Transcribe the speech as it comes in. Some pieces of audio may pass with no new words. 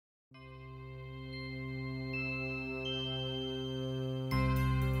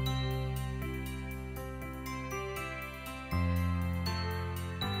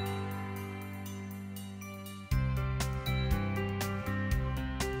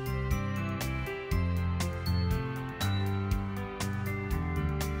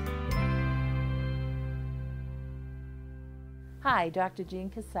Hi, Dr. Jean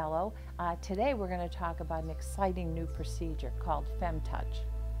Casello. Today we're going to talk about an exciting new procedure called FEMTOUCH.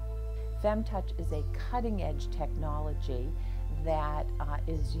 FEMTOUCH is a cutting-edge technology that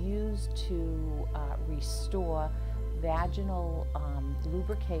is used to restore vaginal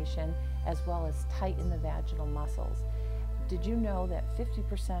lubrication as well as tighten the vaginal muscles. Did you know that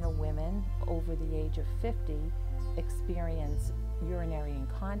 50% of women over the age of 50 experience urinary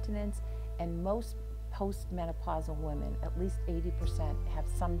incontinence, and most postmenopausal women, at least 80%, have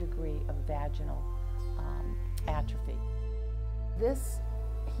some degree of vaginal atrophy. This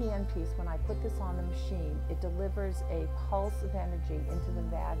handpiece, when I put this on the machine, it delivers a pulse of energy into the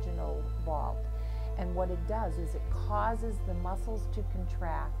vaginal vault. And what it does is it causes the muscles to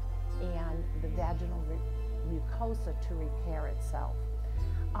contract and the vaginal mucosa to repair itself.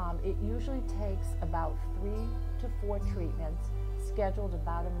 It usually takes about 3 to 4 treatments, scheduled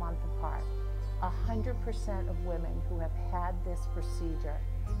about a month apart. 100% of women who have had this procedure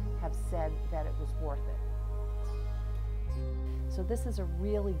have said that it was worth it. So this is a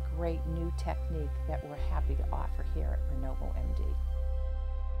really great new technique that we're happy to offer here at RenovoMD.